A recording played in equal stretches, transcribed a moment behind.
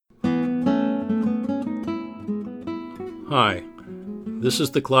Hi, this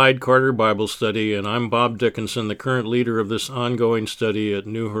is the Clyde Carter Bible Study, and I'm Bob Dickinson, the current leader of this ongoing study at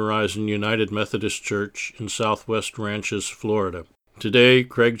New Horizon United Methodist Church in Southwest Ranches, Florida. Today,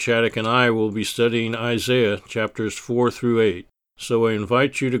 Craig Chaddock and I will be studying Isaiah chapters 4 through 8, so I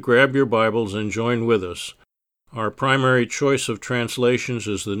invite you to grab your Bibles and join with us. Our primary choice of translations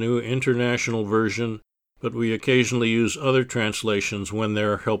is the New International Version, but we occasionally use other translations when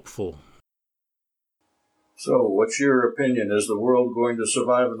they're helpful. So, what's your opinion? Is the world going to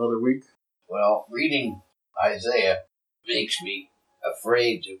survive another week? Well, reading Isaiah makes me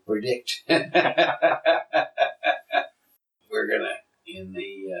afraid to predict. We're gonna, in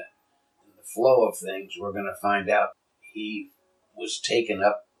the flow of things, we're gonna find out he was taken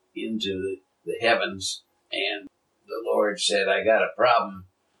up into the heavens, and the Lord said, "I got a problem.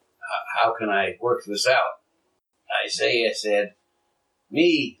 How can I work this out?" Isaiah said,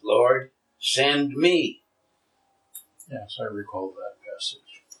 "Me, Lord, send me." Yes, I recall that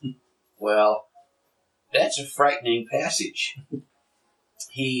passage. Well, that's a frightening passage.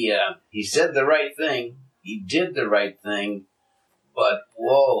 He said the right thing. He did the right thing. But,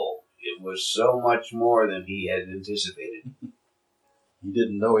 whoa, it was so much more than he had anticipated. He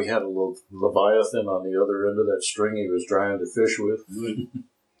didn't know he had a little Leviathan on the other end of that string he was trying to fish with.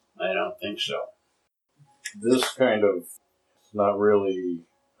 I don't think so. This kind of not really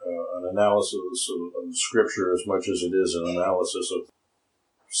an analysis of Scripture as much as it is an analysis of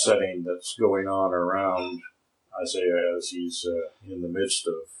setting that's going on around Isaiah as he's in the midst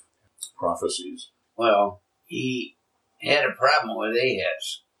of prophecies. Well, he had a problem with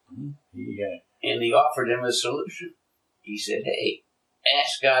Ahaz. Yeah. And he offered him a solution. He said, "Hey,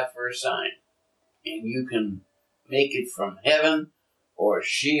 ask God for a sign, and you can make it from heaven or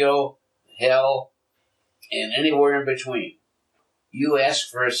Sheol, hell, and anywhere in between. You ask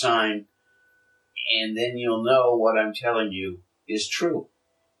for a sign, and then you'll know what I'm telling you is true."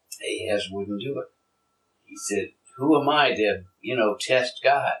 Ahaz wouldn't do it. He said, "Who am I to, test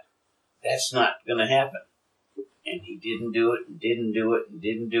God? That's not going to happen." And he didn't do it, and didn't do it, and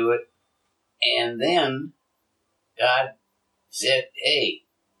didn't do it. And then God said, "Hey,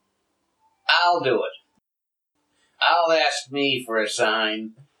 I'll do it. I'll ask me for a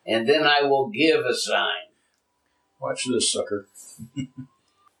sign, and then I will give a sign." Watch this, sucker.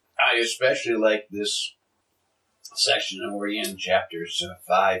 I especially like this section that we're in, chapters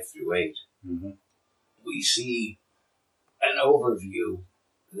 5 through 8. Mm-hmm. We see an overview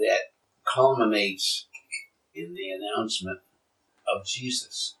that culminates in the announcement of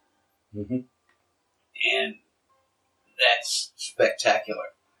Jesus. Mm-hmm. And that's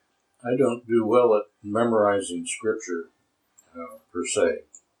spectacular. I don't do well at memorizing Scripture, per se,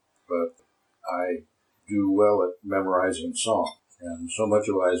 but I do well at memorizing song. And so much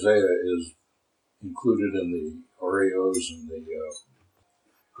of Isaiah is included in the Oreos and the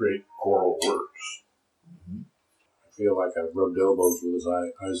great choral works. Mm-hmm. I feel like I've rubbed elbows with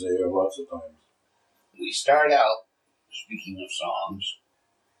Isaiah lots of times. We start out, speaking of songs,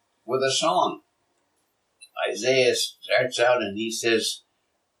 with a song. Isaiah starts out and he says,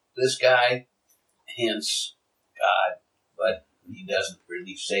 this guy hints God, but he doesn't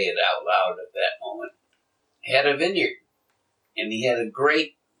really say it out loud at that moment, had a vineyard. And he had a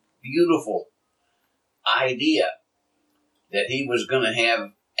great, beautiful idea that he was going to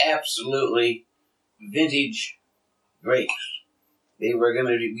have absolutely vintage grapes. They were going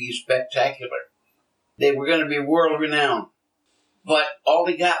to be spectacular. They were going to be world-renowned. But all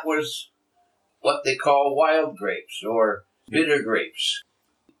he got was what they call wild grapes or bitter grapes.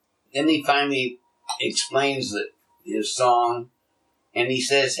 Then he finally explains his song, and he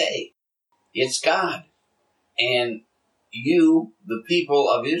says, "Hey, it's God. And you, the people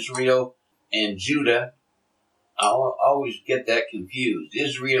of Israel and Judah," I'll always get that confused.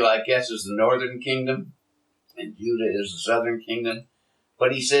 Israel, I guess, is the northern kingdom, and Judah is the southern kingdom.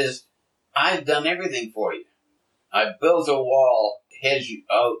 But he says, "I've done everything for you. I've built a wall, hedge you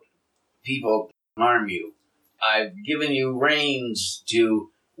out, people harm you. I've given you rains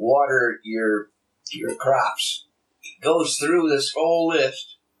to water your crops." He goes through this whole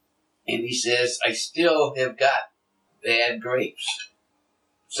list, and he says, "I still have got bad grapes.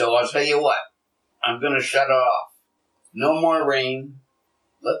 So I'll tell you what, I'm going to shut off. No more rain.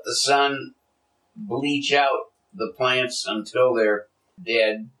 Let the sun bleach out the plants until they're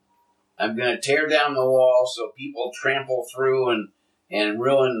dead. I'm going to tear down the wall so people trample through and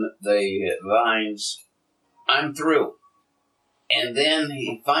ruin the vines. I'm through." And then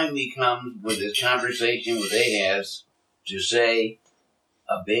he finally comes with his conversation with Ahaz to say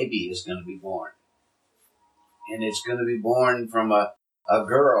a baby is going to be born. And it's going to be born from a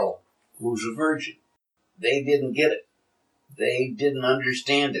girl who's a virgin. They didn't get it. They didn't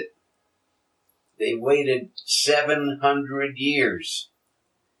understand it. They waited 700 years.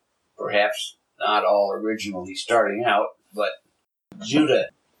 Perhaps not all originally starting out, but Judah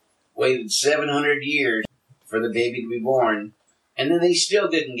waited 700 years for the baby to be born, and then they still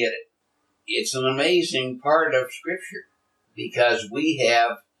didn't get it. It's an amazing part of Scripture, because we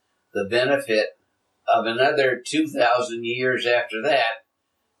have the benefit of another 2,000 years after that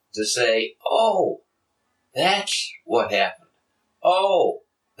to say, oh, that's what happened. Oh,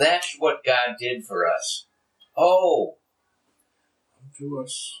 that's what God did for us. Oh, To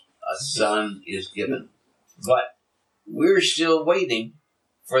us. a son is given. But we're still waiting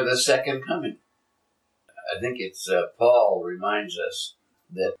for the second coming. I think it's Paul reminds us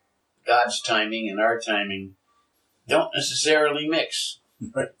that God's timing and our timing don't necessarily mix.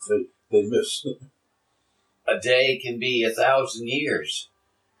 Right, they miss. A day can be 1,000 years,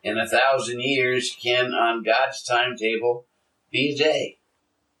 and 1,000 years can, on God's timetable, be a day.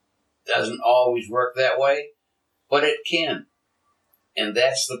 Doesn't always work that way, but it can. And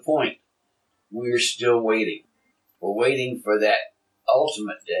that's the point. We're still waiting. We're waiting for that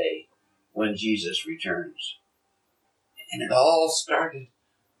ultimate day when Jesus returns. And it all started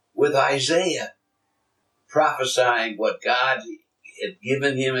with Isaiah prophesying what God had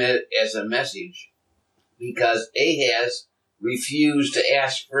given him as a message, because Ahaz refused to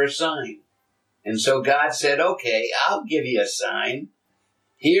ask for a sign. And so God said, okay, I'll give you a sign.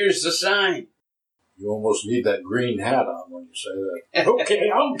 Here's the sign. You almost need that green hat on when you say that.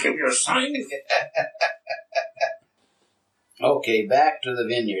 Okay, I'll give you a sign. Okay, back to the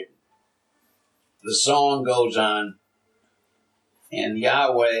vineyard. The song goes on. And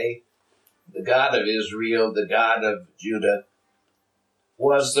Yahweh, the God of Israel, the God of Judah,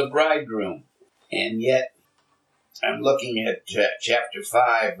 was the bridegroom. And yet, I'm looking at chapter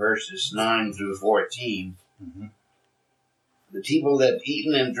 5, verses 9 through 14. Mm-hmm. The people have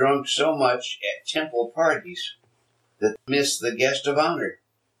eaten and drunk so much at temple parties that they miss the guest of honor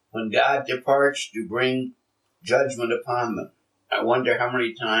when God departs to bring judgment upon them. I wonder how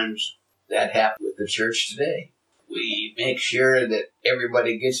many times that happens with the church today. We make sure that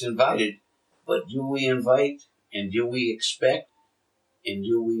everybody gets invited, but do we invite, and do we expect, and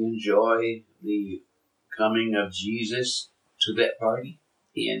do we enjoy the coming of Jesus to that party?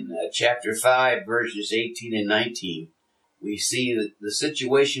 In chapter 5, verses 18 and 19, we see that the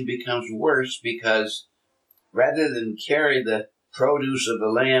situation becomes worse because rather than carry the produce of the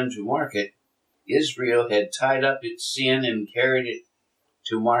land to market, Israel had tied up its sin and carried it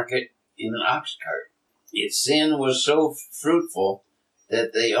to market in an ox cart. Its sin was so fruitful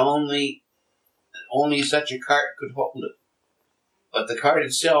that they only such a cart could hold it. But the cart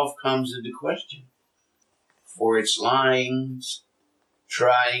itself comes into question, for its lines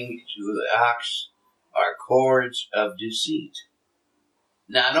trying to the ox are cords of deceit.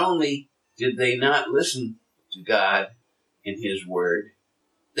 Not only did they not listen to God and His word,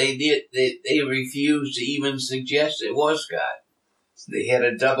 they refused to even suggest it was God. They had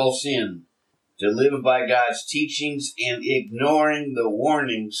a double sin: to live by God's teachings and ignoring the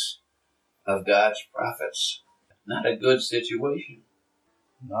warnings of God's prophets. Not a good situation.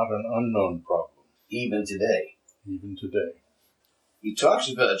 Not an unknown problem. Even today. Even today. He talks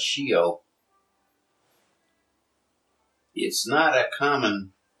about Sheol. It's not a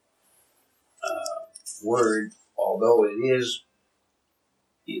common word, although it is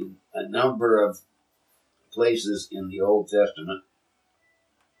in a number of places in the Old Testament,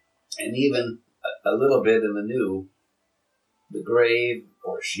 and even a little bit in the New. The grave,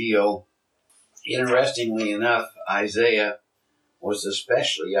 or Sheol. Interestingly enough, Isaiah was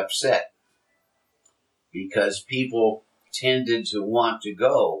especially upset because people tended to want to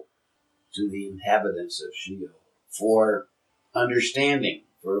go to the inhabitants of Sheol for understanding,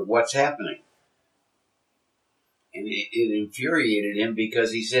 for what's happening. And it infuriated him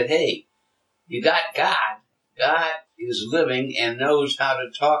because he said, hey, you got God. God is living and knows how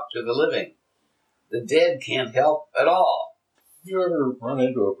to talk to the living. The dead can't help at all. You ever run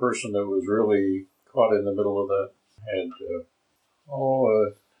into a person that was really caught in the middle of that? Had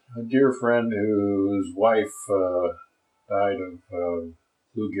a dear friend whose wife died of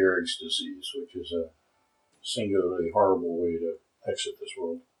Lou Gehrig's disease, which is a singularly horrible way to exit this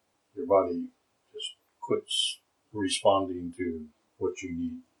world. Your body just quits responding to what you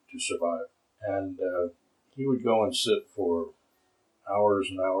need to survive. And he would go and sit for hours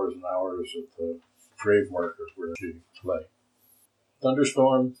and hours and hours at the grave marker where she lay.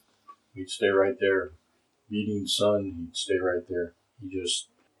 Thunderstorm, he'd stay right there. Beating sun, he'd stay right there. He just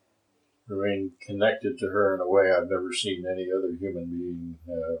remained connected to her in a way I've never seen any other human being.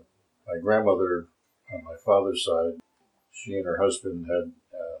 My grandmother, on my father's side, She and her husband had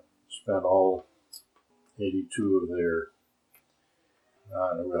spent all 82 of their,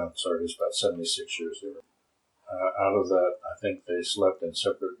 it's about 76 years they were. Out of that, I think they slept in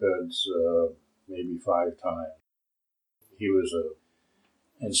separate beds maybe 5 times. He was a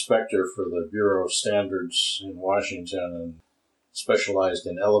inspector for the Bureau of Standards in Washington and specialized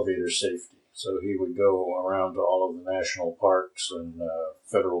in elevator safety. So he would go around to all of the national parks and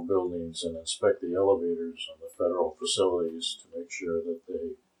federal buildings and inspect the elevators and the federal facilities to make sure that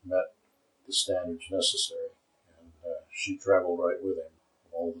they met the standards necessary. And she traveled right with him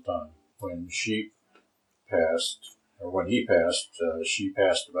all the time. When he passed, she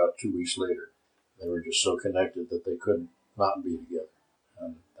passed about 2 weeks later. They were just so connected that they couldn't not be together.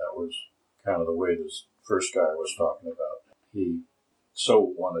 And that was kind of the way this first guy was talking about. He so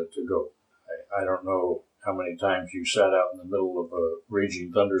wanted to go. I don't know how many times you sat out in the middle of a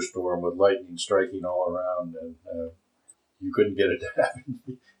raging thunderstorm with lightning striking all around and you couldn't get it to happen.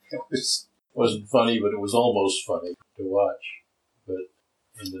 It wasn't funny, but it was almost funny to watch. But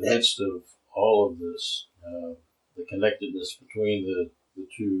in the midst of all of this, the connectedness between the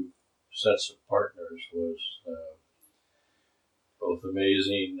two sets of partners was both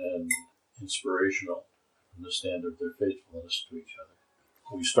amazing and inspirational from the standard of their faithfulness to each other.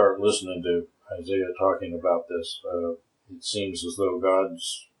 We start listening to Isaiah talking about this. It seems as though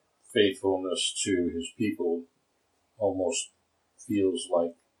God's faithfulness to his people almost feels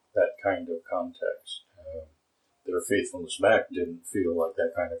like that kind of context. Their faithfulness back didn't feel like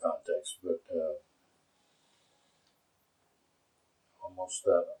that kind of context, but almost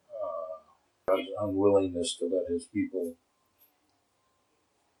that God's unwillingness to let his people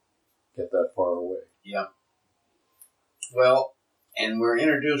get that far away. Yeah. Well, and we're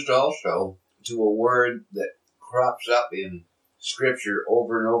introduced also to a word that crops up in Scripture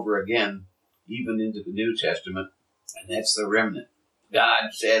over and over again, even into the New Testament, and that's the remnant.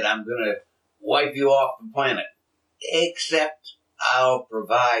 God said, I'm going to wipe you off the planet, except I'll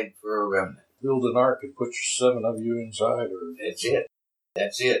provide for a remnant. Build an ark and put 7 of you inside. That's it.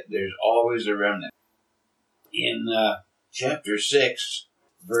 That's it. There's always a remnant. In chapter 6,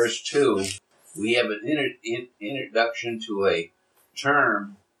 verse 2, we have an introduction to a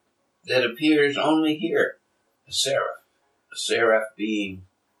term that appears only here, a seraph. A seraph being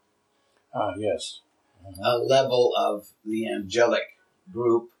yes, a level of the angelic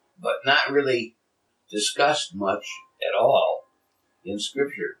group, but not really discussed much at all in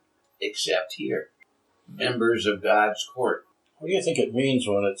Scripture, except here. Members of God's court. What do you think it means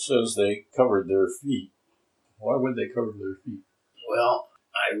when it says they covered their feet? Why would they cover their feet? Well,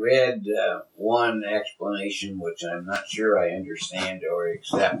 I read one explanation, which I'm not sure I understand or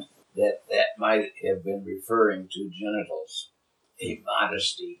accept, that might have been referring to genitals, a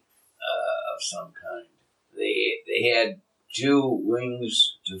modesty of some kind. They had 2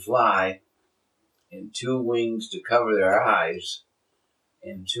 wings to fly, and 2 wings to cover their eyes,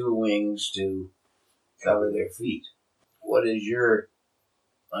 and 2 wings to cover their feet. What is your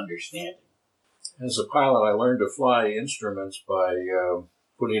understanding? As a pilot, I learned to fly instruments by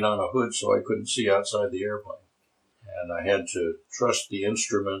putting on a hood so I couldn't see outside the airplane. And I had to trust the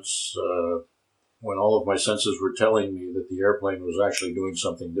instruments when all of my senses were telling me that the airplane was actually doing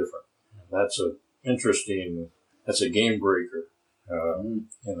something different. And that's a game breaker in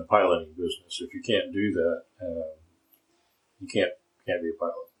the piloting business. If you can't do that, you can't be a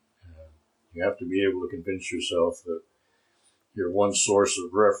pilot. You have to be able to convince yourself that your one source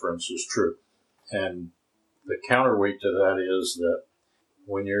of reference is true. And the counterweight to that is that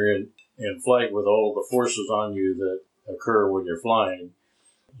when you're in flight with all the forces on you that occur when you're flying,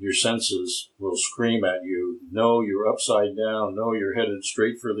 your senses will scream at you, no, you're upside down, no, you're headed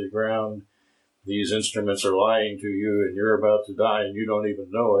straight for the ground, these instruments are lying to you and you're about to die and you don't even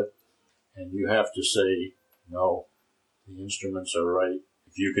know it. And you have to say, no, the instruments are right.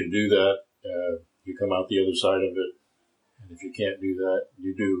 If you can do that, you come out the other side of it. And if you can't do that,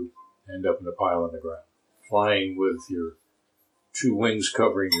 you do end up in a pile on the ground. Flying with your 2 wings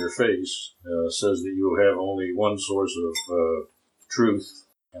covering your face says that you have only one source of truth,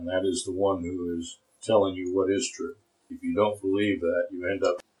 and that is the one who is telling you what is true. If you don't believe that, you end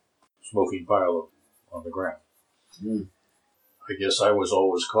up smoking pile on the ground. I guess I was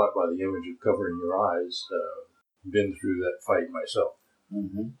always caught by the image of covering your eyes. Been through that fight myself.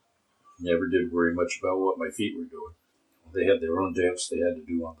 Never did worry much about what my feet were doing. They had their own dance they had to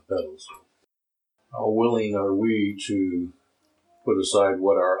do on the pedals. How willing are we to put aside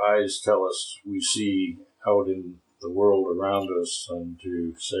what our eyes tell us we see out in the world around us and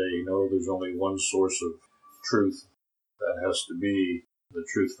to say, no, there's only one source of truth. That has to be the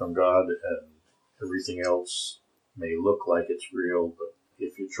truth from God, and everything else may look like it's real, but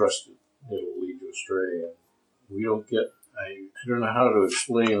if you trust it, it'll lead you astray. And we don't get, I don't know how to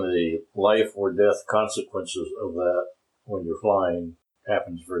explain the life or death consequences of that when you're flying. It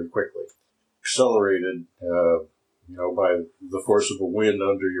happens very quickly. Accelerated, by the force of a wind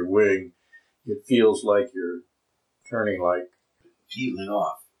under your wing, it feels like you're turning, like peeling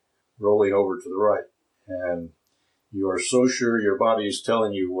off, rolling over to the right. And you are so sure your body is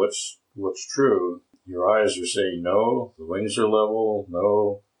telling you what's true. Your eyes are saying, no, the wings are level,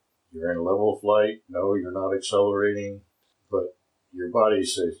 no, you're in level flight, no, you're not accelerating. But your body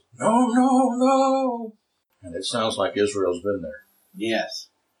says, no, no, no. And it sounds like Israel's been there. Yes,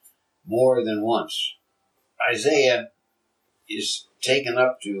 more than once. Isaiah is taken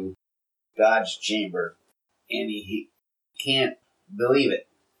up to God's chamber, and he can't believe it.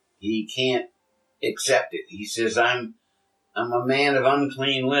 He can't accept it. He says, I'm a man of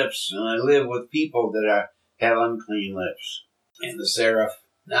unclean lips, and I live with people that have unclean lips. And the seraph,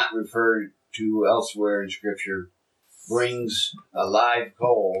 not referred to elsewhere in Scripture, brings a live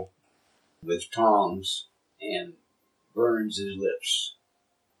coal with tongs and burns his lips.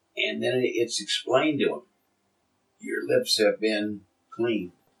 And then it's explained to him, your lips have been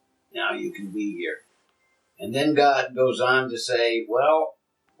clean. Now you can be here. And then God goes on to say, well,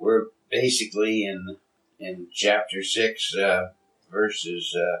 we're basically in chapter 6,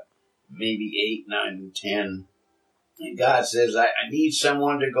 verses maybe 8, 9, and 10. And God says, I need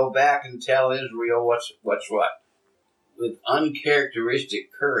someone to go back and tell Israel what's what. With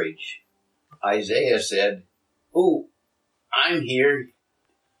uncharacteristic courage, Isaiah said, oh, I'm here.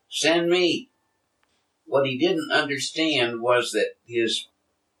 Send me. What he didn't understand was that his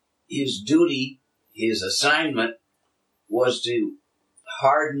duty, his assignment, was to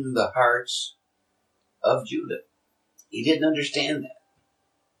harden the hearts of Judah. He didn't understand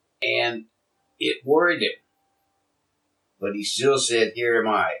that. And it worried him. But he still said, here am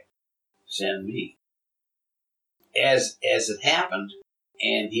I. Send me. As it happened,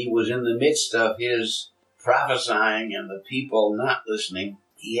 and he was in the midst of his prophesying and the people not listening,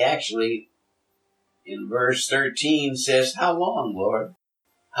 he actually, in verse 13, says, how long, Lord?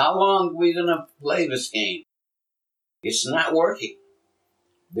 How long are we going to play this game? It's not working.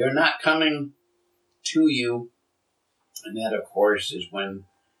 They're not coming to you. And that, of course, is when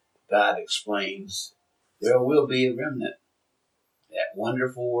God explains there will be a remnant. That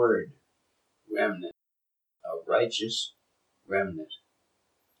wonderful word, remnant. A righteous remnant.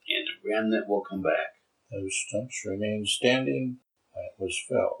 And the remnant will come back. Those stumps remain standing. It was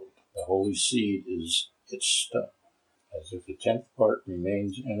felled. The holy seed is its stump. As if a tenth part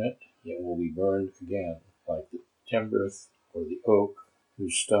remains in it, it will be burned again, like the timbreth or the oak,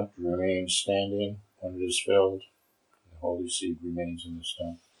 whose stump remains standing when it is felled. The holy seed remains in the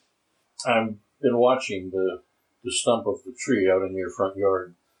stump. I've been watching the stump of the tree out in your front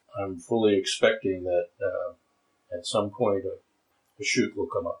yard. I'm fully expecting that at some point a shoot will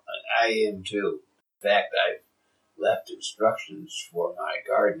come up. I am too. In fact, I've left instructions for my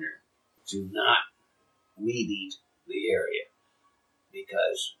gardener to not weed eat the area,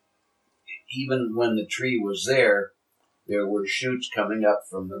 because even when the tree was there were shoots coming up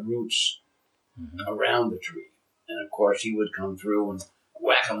from the roots around the tree. And of course he would come through and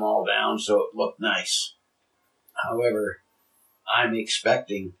whack them all down so it looked nice. However, I'm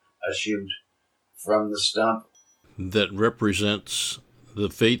expecting a shoot from the stump that represents the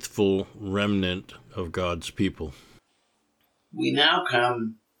faithful remnant of God's people. We now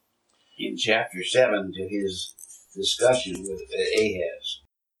come in chapter 7 to his discussion with Ahaz.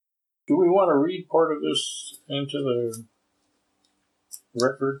 Do we want to read part of this into the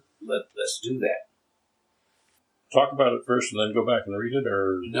record? Let's do that. Talk about it first and then go back and read it,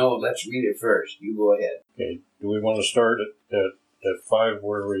 or? No, let's read it first. You go ahead. Okay. Do we want to start at 5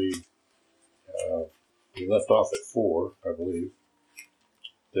 where we left off at 4, I believe?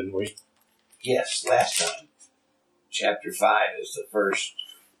 Didn't we? Yes, last time. Chapter 5 is the first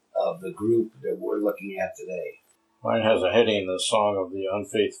of the group that we're looking at today. Mine has a heading, The Song of the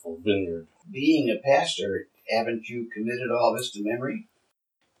Unfaithful Vineyard. Being a pastor, haven't you committed all this to memory?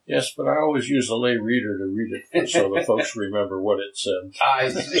 Yes, but I always use a lay reader to read it so the folks remember what it said. I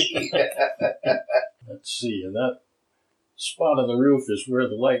see. Let's see, and that spot on the roof is where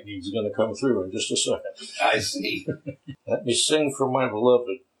the lightning's going to come through in just a second. I see. Let me sing for my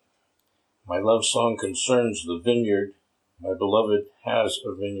beloved. My love song concerns the vineyard. My beloved has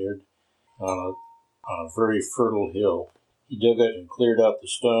a vineyard on a very fertile hill. He dug it and cleared out the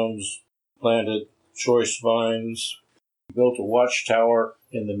stones, planted choice vines, built a watchtower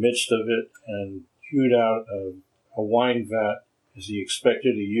in the midst of it, and hewed out a wine vat as he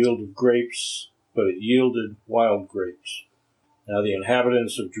expected a yield of grapes. but it yielded wild grapes. Now the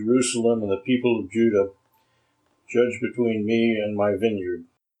inhabitants of Jerusalem and the people of Judah judge between me and my vineyard.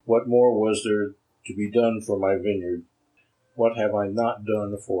 What more was there to be done for my vineyard? What have I not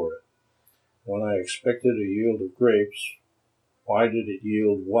done for it? When I expected a yield of grapes, why did it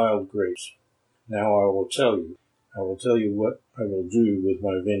yield wild grapes? Now I will tell you what I will do with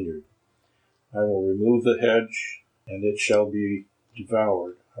my vineyard. I will remove the hedge, and it shall be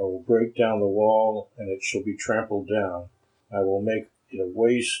devoured. I will break down the wall, and it shall be trampled down. I will make it a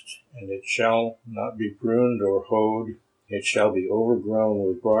waste, and it shall not be pruned or hoed. It shall be overgrown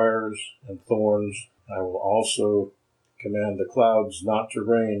with briars and thorns. I will also command the clouds not to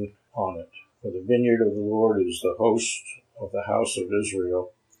rain on it. For the vineyard of the Lord is the host of the house of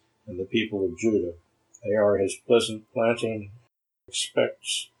Israel and the people of Judah. They are his pleasant planting,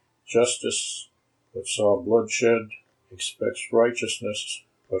 expects justice, but saw bloodshed, expects righteousness,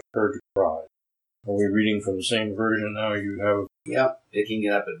 but heard cry. Are we reading from the same version now you have? Yep, picking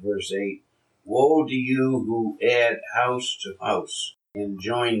it up at verse 8. Woe to you who add house to house and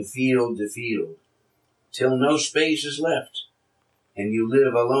join field to field, till no space is left, and you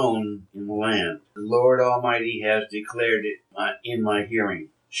live alone in the land. The Lord Almighty has declared it in my hearing.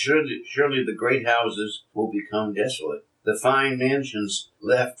 Surely the great houses will become desolate, the fine mansions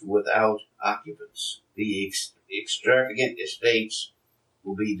left without occupants. The extravagant estates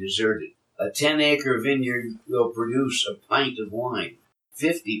will be deserted. A 10-acre vineyard will produce a pint of wine,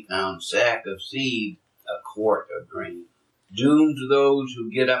 50-pound sack of seed, a quart of grain. Doom to those who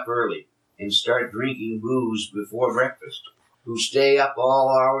get up early and start drinking booze before breakfast, who stay up all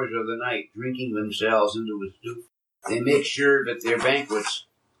hours of the night drinking themselves into a stupor. They make sure that their banquets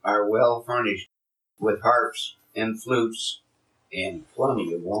are well furnished with harps and flutes and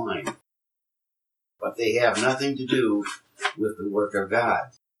plenty of wine. But they have nothing to do with the work of God.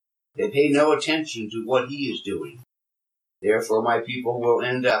 They pay no attention to what he is doing. Therefore my people will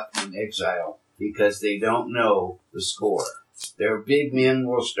end up in exile because they don't know the score. Their big men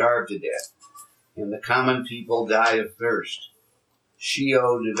will starve to death, and the common people die of thirst.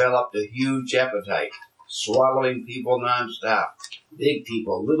 Sheol developed a huge appetite, swallowing people nonstop. Big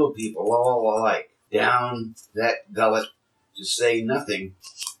people, little people, all alike, down that gullet, to say nothing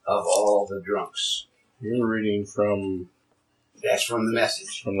of all the drunks. You're reading from... That's from the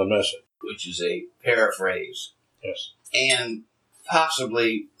Message. From the Message. Which is a paraphrase. Yes. And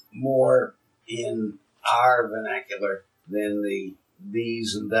possibly more in our vernacular than the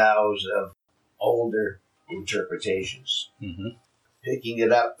these and thous of older interpretations. Mm-hmm. Picking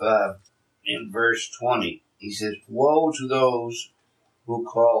it up in verse 20, he says, Woe to those who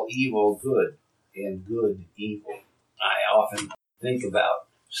call evil good and good evil. I often think about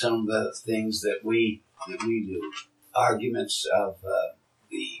some of the things that we do. Arguments of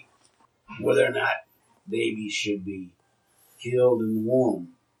whether or not babies should be killed in the womb.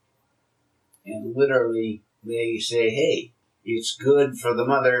 And literally they say, hey, it's good for the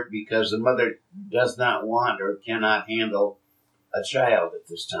mother because the mother does not want or cannot handle a child at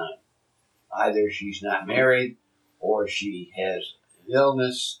this time. Either she's not married or she has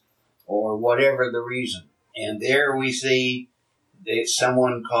illness or whatever the reason. And there we see that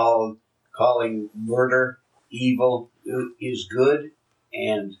someone calling murder evil is good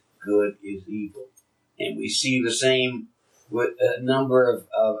and good is evil. And we see the same with a number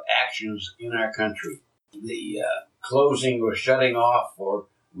of actions in our country. The closing or shutting off or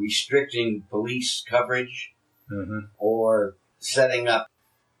restricting police coverage, or setting up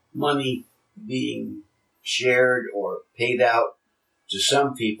money being shared or paid out to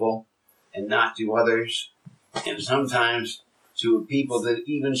some people and not to others, and sometimes to people that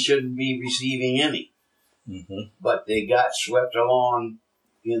even shouldn't be receiving any. But they got swept along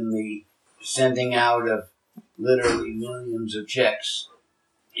in the sending out of literally millions of checks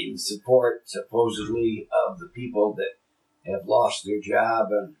in support, supposedly, of the people that have lost their job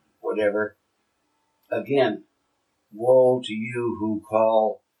and whatever. Again, woe to you who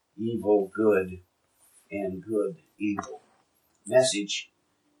call evil good and good evil. Message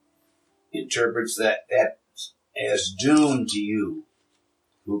interprets that as doom to you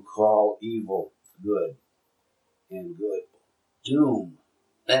who call evil good and good. Doom.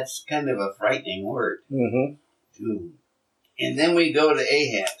 That's kind of a frightening word. Doom. And then we go to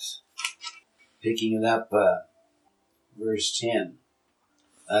Ahaz, picking it up, verse 10.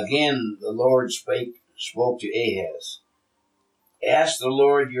 Again, the Lord spoke to Ahaz. Ask the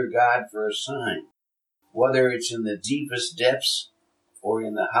Lord your God for a sign, whether it's in the deepest depths or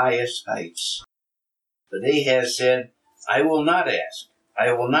in the highest heights. But Ahaz said, I will not ask.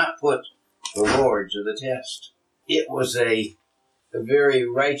 I will not put the Lord to the test. It was a very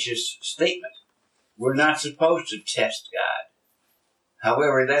righteous statement. We're not supposed to test God.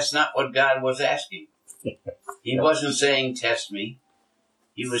 However, that's not what God was asking. He wasn't saying, test me.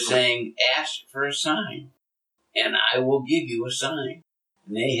 He was saying, ask for a sign, and I will give you a sign.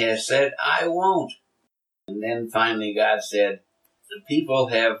 And Ahaz said, I won't. And then finally God said, the people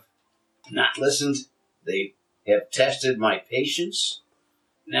have not listened. They have tested my patience.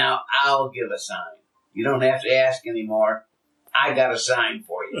 Now I'll give a sign. You don't have to ask anymore. I got a sign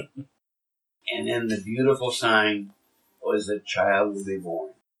for you. And then the beautiful sign was a child will be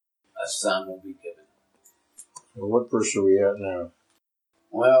born. A son will be given. Well, what verse are we at now?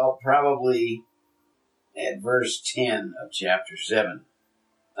 Well, probably at verse 10 of chapter 7.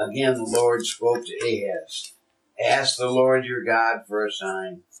 Again, the Lord spoke to Ahaz. Ask the Lord your God for a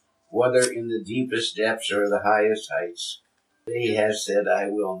sign, whether in the deepest depths or the highest heights. Ahaz said, I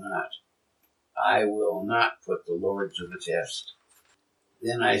will not. I will not put the Lord to the test.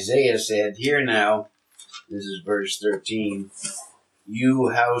 Then Isaiah said, hear now, this is verse 13, you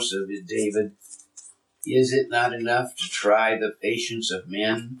house of David, is it not enough to try the patience of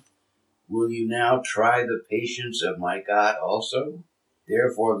men? Will you now try the patience of my God also?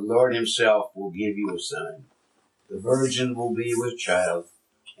 Therefore the Lord himself will give you a sign. The virgin will be with child,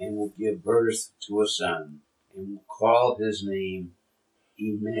 and will give birth to a son, and will call his name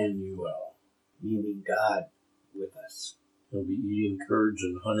Emmanuel, meaning God with us. He'll be eating curds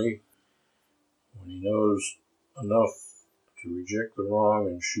and honey when he knows enough to reject the wrong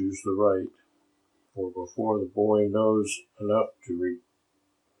and choose the right. For before the boy knows enough to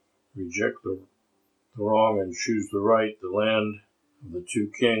reject the wrong and choose the right, the land of the two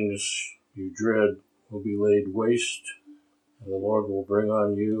kings you dread will be laid waste, and the Lord will bring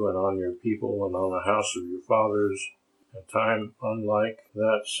on you and on your people and on the house of your fathers a time unlike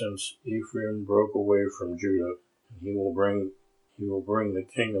that since Ephraim broke away from Judah, and he will bring the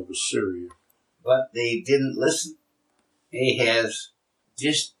king of Assyria. But they didn't listen. Ahaz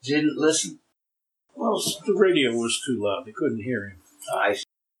just didn't listen. Well, the radio was too loud. They couldn't hear him.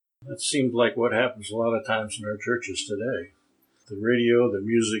 That seemed like what happens a lot of times in our churches today. The radio, the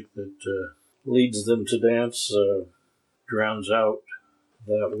music that leads them to dance, drowns out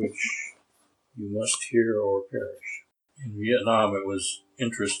that which you must hear or perish. In Vietnam, it was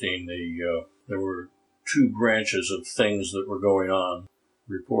interesting. There were two branches of things that were going on.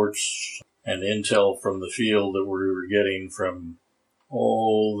 Reports and intel from the field that we were getting from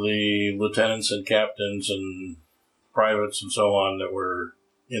all the lieutenants and captains and privates and so on that were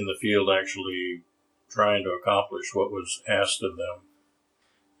in the field actually trying to accomplish what was asked of them.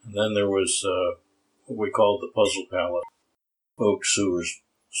 And then there was what we called the puzzle palette, folks who were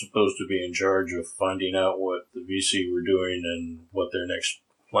supposed to be in charge of finding out what the VC were doing and what their next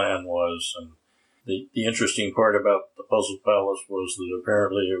plan was. And the interesting part about the puzzle palace was that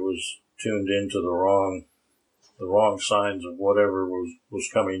apparently it was tuned into the wrong signs of whatever was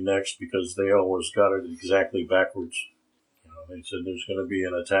coming next, because they always got it exactly backwards. They said there's going to be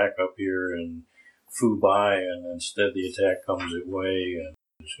an attack up here in Phu Bai, and instead the attack comes that way, and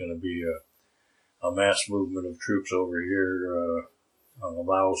there's going to be a mass movement of troops over here on the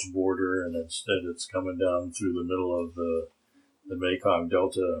Laos border, and instead it's coming down through the middle of the Mekong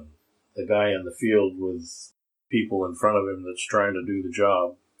Delta. The guy in the field with people in front of him that's trying to do the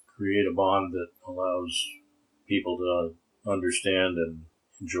job create a bond that allows people to understand and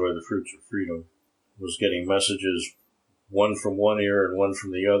enjoy the fruits of freedom. Was getting messages, one from one ear and one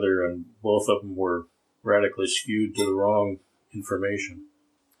from the other, and both of them were radically skewed to the wrong information.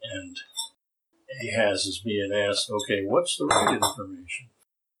 And Ahaz is being asked, okay, what's the right information?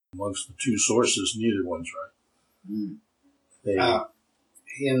 Amongst the two sources, neither one's right.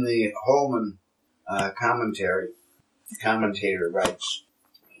 In the Holman commentary, the commentator writes,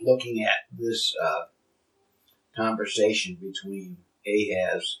 looking at this conversation between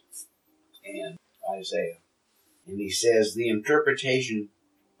Ahaz and Isaiah, and he says, the interpretation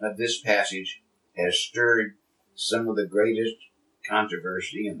of this passage has stirred some of the greatest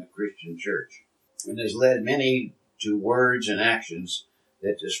controversy in the Christian church, and has led many to words and actions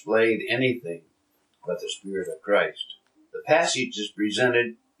that displayed anything but the Spirit of Christ. The passage is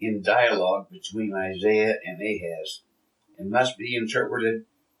presented in dialogue between Isaiah and Ahaz, and must be interpreted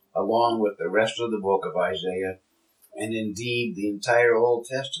along with the rest of the book of Isaiah, and indeed the entire Old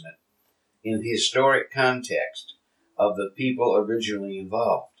Testament, in the historic context of the people originally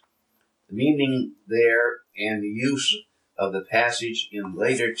involved. The meaning there and the use of the passage in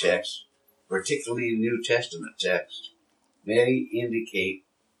later texts, particularly New Testament texts, may indicate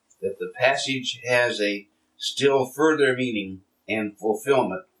that the passage has a still further meaning and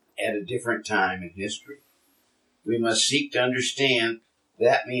fulfillment at a different time in history. We must seek to understand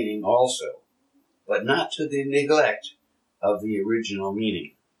that meaning also, but not to the neglect of the original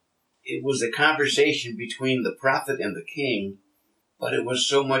meaning. It was a conversation between the prophet and the king, but it was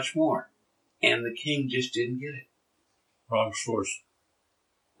so much more. And the king just didn't get it. Wrong source.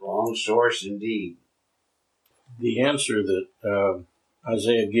 Wrong source indeed. The answer that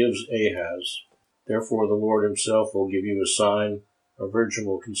Isaiah gives Ahaz, therefore the Lord himself will give you a sign, a virgin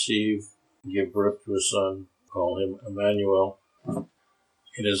will conceive, give birth to a son, call him Emmanuel.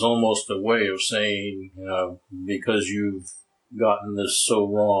 It is almost a way of saying, because you've gotten this so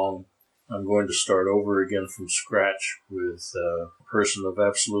wrong, I'm going to start over again from scratch with a person of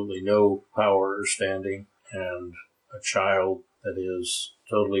absolutely no power or standing and a child that is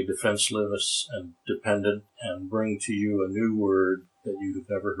totally defenseless and dependent, and bring to you a new word that you have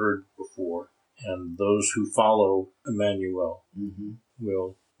never heard before. And those who follow Emmanuel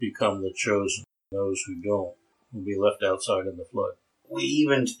will become the chosen. Those who don't will be left outside in the flood. We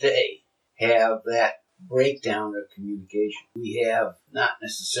even today have that breakdown of communication. We have not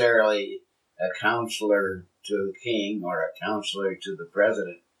necessarily a counselor to the king or a counselor to the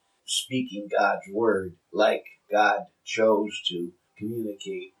president speaking God's word like God chose to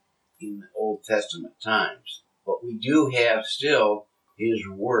communicate in Old Testament times. But we do have still his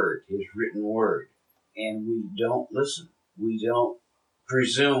word, his written word, and we don't listen. We don't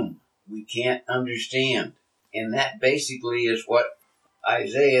presume. We can't understand. And that basically is what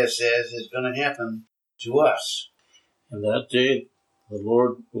Isaiah says is going to happen to us. And that day the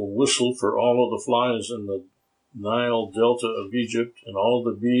Lord will whistle for all of the flies in the Nile delta of Egypt and all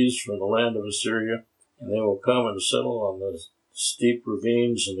the bees from the land of Assyria, and they will come and settle on the steep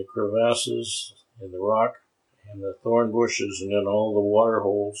ravines and the crevasses in the rock and the thorn bushes and in all the water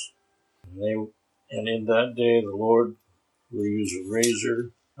holes. And in that day the Lord will use a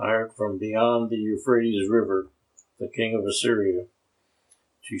razor hired from beyond the Euphrates River, the king of Assyria,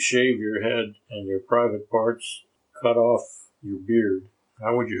 to shave your head and your private parts, cut off your beard.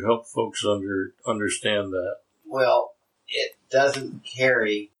 How would you help folks understand that? Well, it doesn't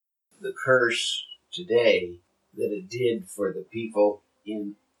carry the curse today that it did for the people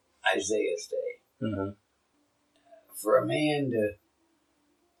in Isaiah's day. For a man to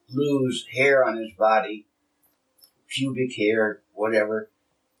lose hair on his body, pubic hair, whatever,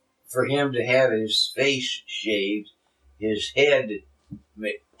 for him to have his face shaved, his head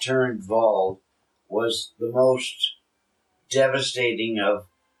turned bald, was the most devastating of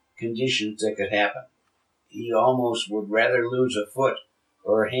conditions that could happen. He almost would rather lose a foot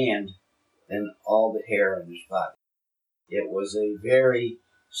or a hand than all the hair on his body. It was a very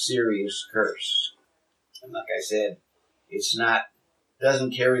serious curse. And like I said,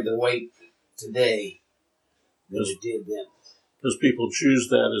 doesn't carry the weight today that it did then. Because people choose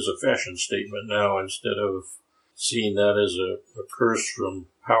that as a fashion statement now instead of seeing that as a curse from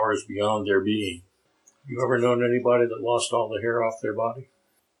powers beyond their being. You ever known anybody that lost all the hair off their body?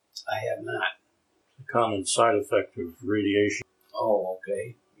 I have not. It's a common side effect of radiation. Oh,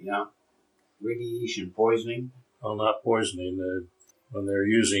 okay. Yeah. Radiation poisoning? Well, not poisoning. When they're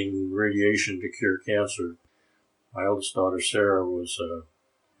using radiation to cure cancer. My eldest daughter, Sarah, was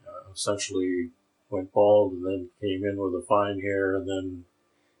essentially went bald and then came in with a fine hair and then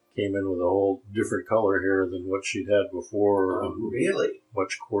came in with a whole different color hair than what she'd had before. Oh, really?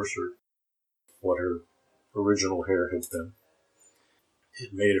 Much coarser what her original hair had been.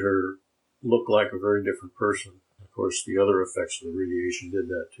 It made her look like a very different person. Of course, the other effects of the radiation did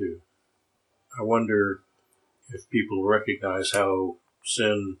that too. I wonder if people recognize how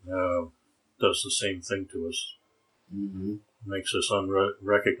sin does the same thing to us. It makes us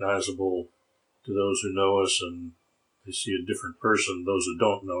unrecognizable to those who know us, and they see a different person. Those who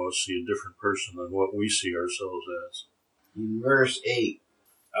don't know us see a different person than what we see ourselves as. In verse 8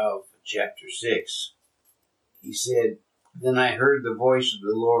 of chapter 6, he said, "Then I heard the voice of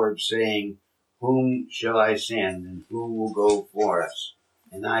the Lord saying, 'Whom shall I send, and who will go for us?'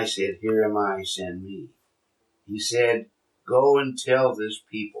 And I said, 'Here am I, send me.' He said, 'Go and tell this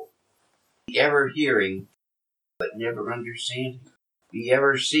people, be ever hearing, but never understanding. Be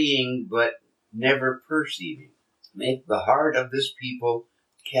ever seeing, but never perceiving. Make the heart of this people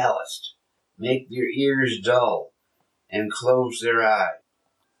calloused. Make their ears dull, and close their eyes.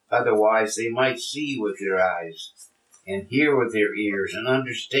 Otherwise they might see with their eyes, and hear with their ears, and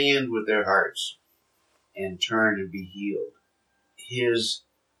understand with their hearts, and turn and be healed.'" His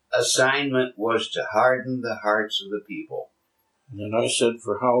assignment was to harden the hearts of the people. And then I said,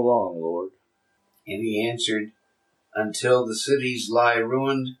 "For how long, Lord?" And he answered, "Until the cities lie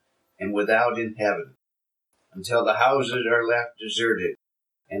ruined and without inhabitant, until the houses are left deserted,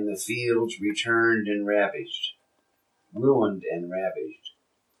 and the fields returned and ravaged, ruined and ravaged,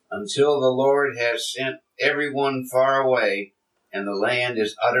 until the Lord has sent everyone far away, and the land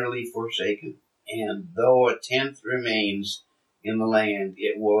is utterly forsaken. And though a tenth remains in the land,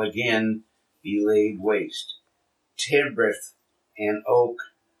 it will again be laid waste. Terebinth and oak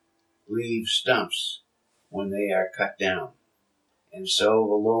leave stumps when they are cut down. And so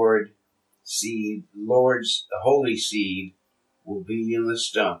the the holy seed will be in the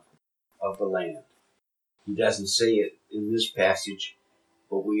stump of the land. He doesn't say it in this passage,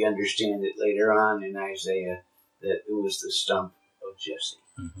 but we understand it later on in Isaiah that it was the stump of Jesse.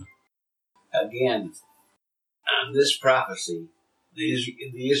 Mm-hmm. Again, on this prophecy,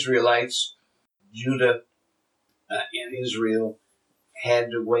 the Israelites, Judah and Israel,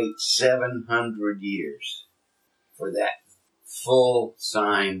 had to wait 700 years for that full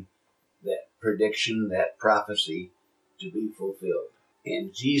sign, that prediction, that prophecy to be fulfilled.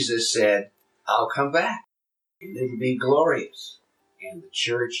 And Jesus said, I'll come back, and it'll be glorious. And the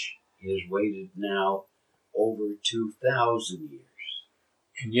church has waited now over 2,000 years.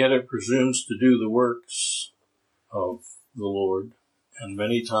 And yet it presumes to do the works of the Lord, and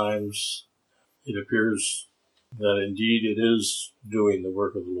many times it appears that indeed it is doing the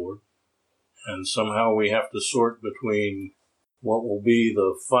work of the Lord, and somehow we have to sort between what will be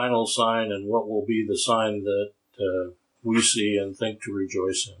the final sign and what will be the sign that we see and think to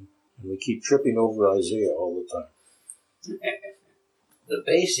rejoice in. And we keep tripping over Isaiah all the time. The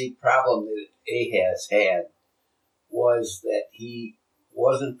basic problem that Ahaz had was that he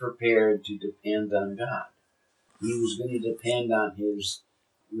wasn't prepared to depend on God. He was going to depend on his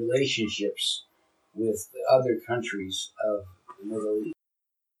relationships with the other countries of the Middle East,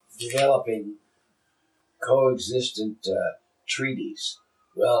 developing coexistent treaties.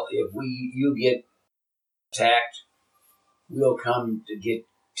 Well, if you get attacked, we'll come to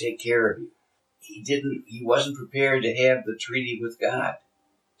take care of you. He wasn't prepared to have the treaty with God,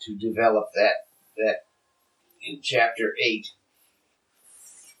 to develop that in chapter 8,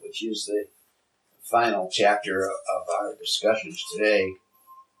 which is the final chapter of our discussions today.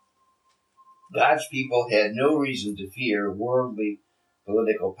 God's people had no reason to fear worldly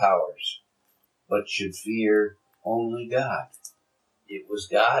political powers, but should fear only God. It was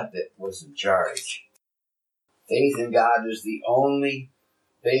God that was in charge. Faith in God is the only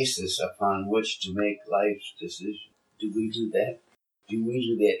basis upon which to make life's decisions. Do we do that? Do we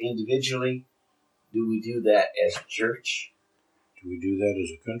do that individually? Do we do that as a church? Do we do that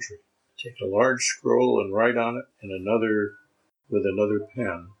as a country? Take a large scroll and write on it with another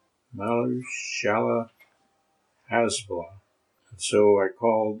pen, Maler Shala Hasbah. And so I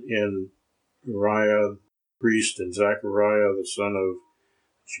called in Uriah the priest and Zechariah the son of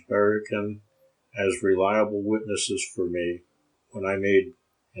Jehoiakim as reliable witnesses for me.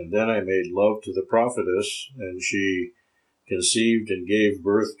 Then I made love to the prophetess, and she conceived and gave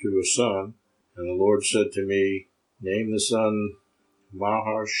birth to a son. And the Lord said to me, name the son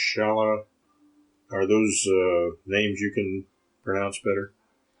Mahershala. Are those names you can pronounce better?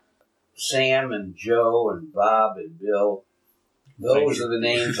 Sam and Joe and Bob and Bill. Those are the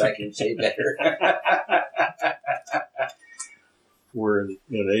names I can say better. We're in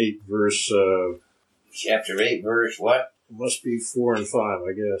 8 verse... Chapter 8, verse what? It must be 4 and 5,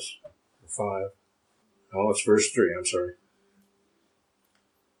 I guess. 5. Oh, it's verse 3, I'm sorry.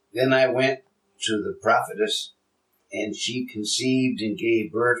 Then I went to the prophetess, and she conceived and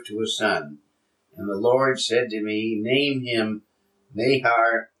gave birth to a son. And the Lord said to me, name him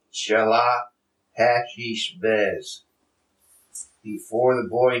Maher-shalal Hash-Baz. Before the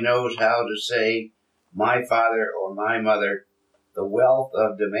boy knows how to say, my father or my mother, the wealth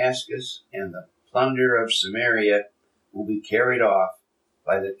of Damascus and the plunder of Samaria will be carried off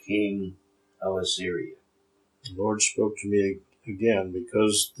by the king of Assyria. The Lord spoke to me again,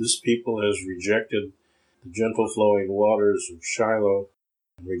 because this people has rejected the gentle flowing waters of Shiloh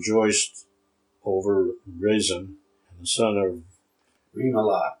and rejoiced over Rezin, the son of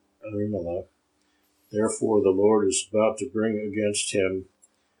Remallah. Therefore the Lord is about to bring against him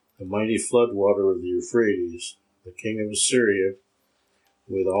the mighty floodwater of the Euphrates. The king of Assyria,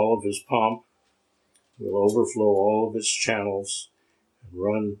 with all of his pomp, will overflow all of its channels and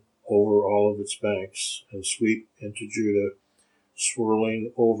run over all of its banks and sweep into Judah,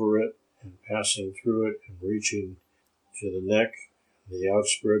 swirling over it and passing through it and reaching to the neck.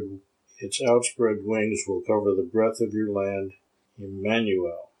 Its outspread wings will cover the breadth of your land.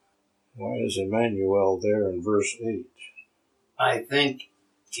 Emmanuel. Why is Emmanuel there in verse 8? I think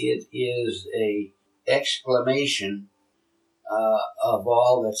it is a exclamation of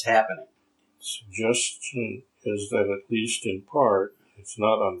all that's happening. Suggestion is that, at least in part, it's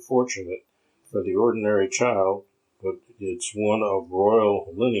not unfortunate for the ordinary child, but It's one of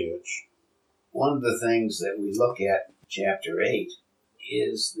royal lineage. One of the things that we look at, chapter 8,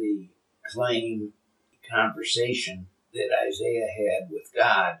 is the conversation that Isaiah had with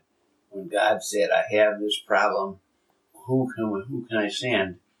God when God said, I have this problem. Who can I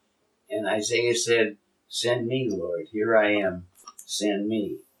send? And Isaiah said, send me, Lord. Here I am. Send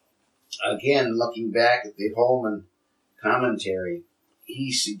me. Again, looking back at the Holman commentary,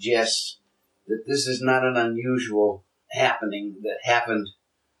 he suggests that this is not an unusual happening that happened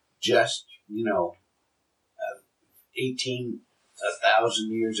just,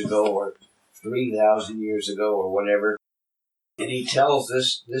 1,000 years ago or 3,000 years ago or whatever. And he tells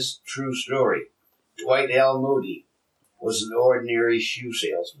this true story. Dwight L. Moody was an ordinary shoe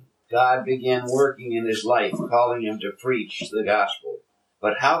salesman. God began working in his life, calling him to preach the gospel.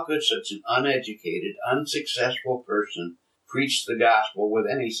 But how could such an uneducated, unsuccessful person preach the gospel with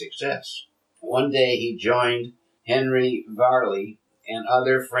any success? One day he joined Henry Varley and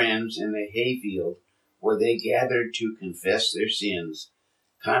other friends in a hayfield where they gathered to confess their sins,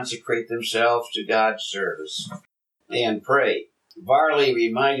 consecrate themselves to God's service, and pray. Varley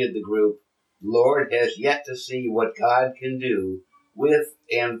reminded the group, the Lord has yet to see what God can do with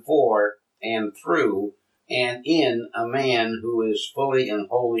and for and through and in a man who is fully and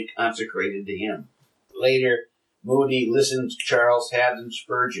wholly consecrated to him. Later, Moody listened to Charles Haddon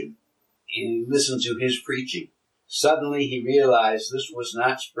Spurgeon, and he listened to his preaching. Suddenly he realized this was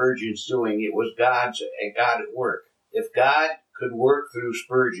not Spurgeon's doing, it was God at work. If God could work through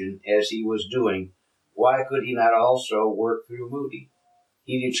Spurgeon as he was doing, why could he not also work through Moody?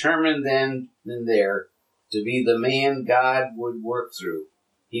 He determined then and there to be the man God would work through.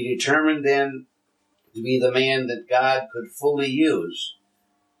 He determined then to be the man that God could fully use.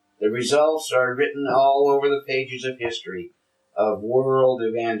 The results are written all over the pages of history of world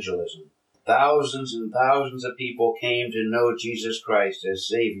evangelism. Thousands and thousands of people came to know Jesus Christ as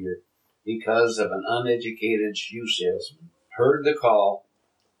Savior because of an uneducated shoe salesman, heard the call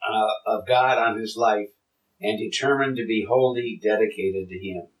of God on his life, and determined to be wholly dedicated to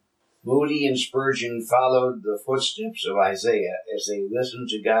him. Moody and Spurgeon followed the footsteps of Isaiah as they listened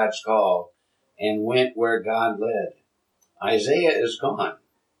to God's call and went where God led. Isaiah is gone.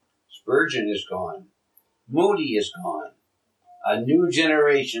 Spurgeon is gone. Moody is gone. A new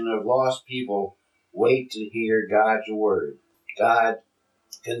generation of lost people wait to hear God's word. God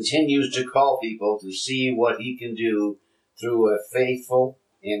continues to call people to see what he can do through a faithful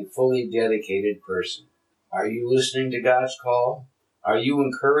and fully dedicated person. Are you listening to God's call? Are you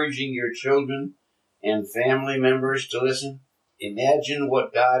encouraging your children and family members to listen? Imagine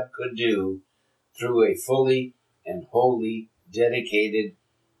what God could do through a fully and wholly dedicated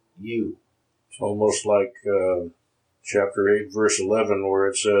you. It's almost like chapter 8, verse 11, where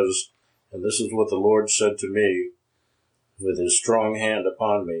it says, and this is what the Lord said to me with his strong hand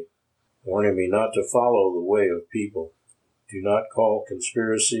upon me, warning me not to follow the way of people. Do not call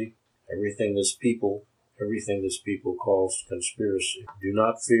conspiracy everything this people calls conspiracy. Do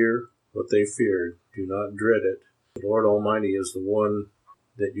not fear what they feared. Do not dread it. The Lord Almighty is the one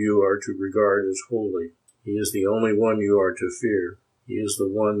that you are to regard as holy. He is the only one you are to fear. He is the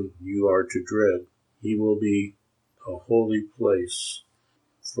one you are to dread. He will be a holy place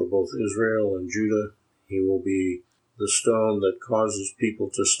for both Israel and Judah. He will be the stone that causes people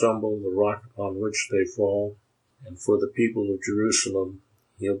to stumble, the rock upon which they fall. And for the people of Jerusalem,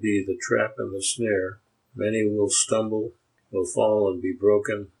 he'll be the trap and the snare. Many will stumble, will fall and be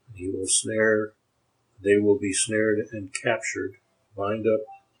broken. He will snare. They will be snared and captured. Bind up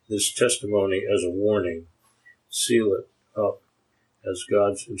this testimony as a warning. Seal it up as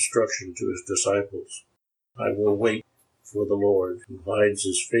God's instruction to his disciples. I will wait for the Lord, who hides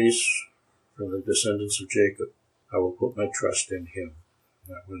his face from the descendants of Jacob. I will put my trust in him.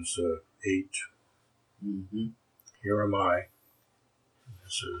 That was 8. Mm-hmm. Here am I.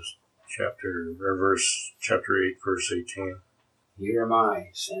 This is chapter 8, verse 18. Here am I,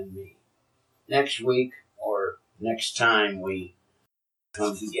 send me. Next week or next time we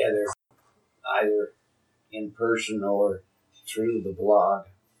come together, either in person or through the blog,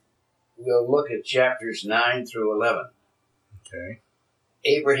 we'll look at chapters 9 through 11. Okay.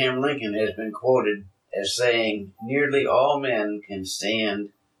 Abraham Lincoln has been quoted as saying, nearly all men can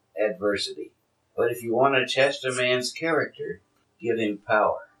stand adversity. But if you want to test a man's character, give him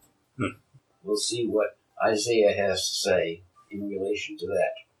power. We'll see what Isaiah has to say in relation to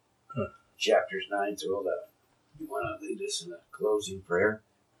that. Chapters 9 through 11. You want to lead us in a closing prayer?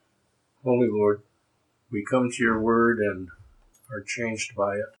 Holy Lord, we come to your word and are changed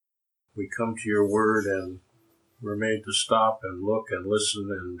by it. We come to your word and we're made to stop and look and listen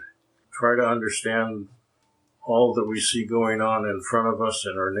and try to understand all that we see going on in front of us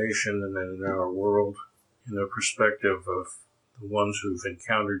in our nation and in our world in the perspective of the ones who've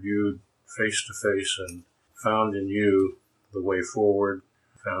encountered you face to face and found in you the way forward,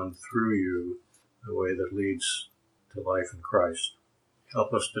 found through you the way that leads to life in Christ.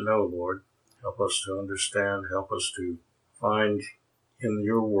 Help us to know, Lord. Help us to understand. Help us to find in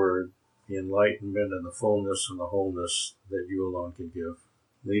your word the enlightenment and the fullness and the wholeness that you alone can give.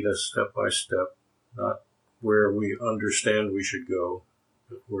 Lead us step by step, not where we understand we should go,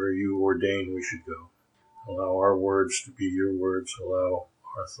 but where you ordain we should go. Allow our words to be your words. Allow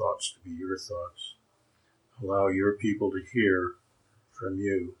our thoughts to be your thoughts. Allow your people to hear from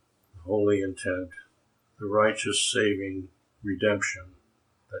you the holy intent, the righteous saving redemption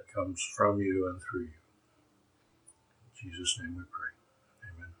that comes from you and through you. In Jesus' name we pray.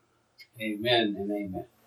 Amen. Amen and amen.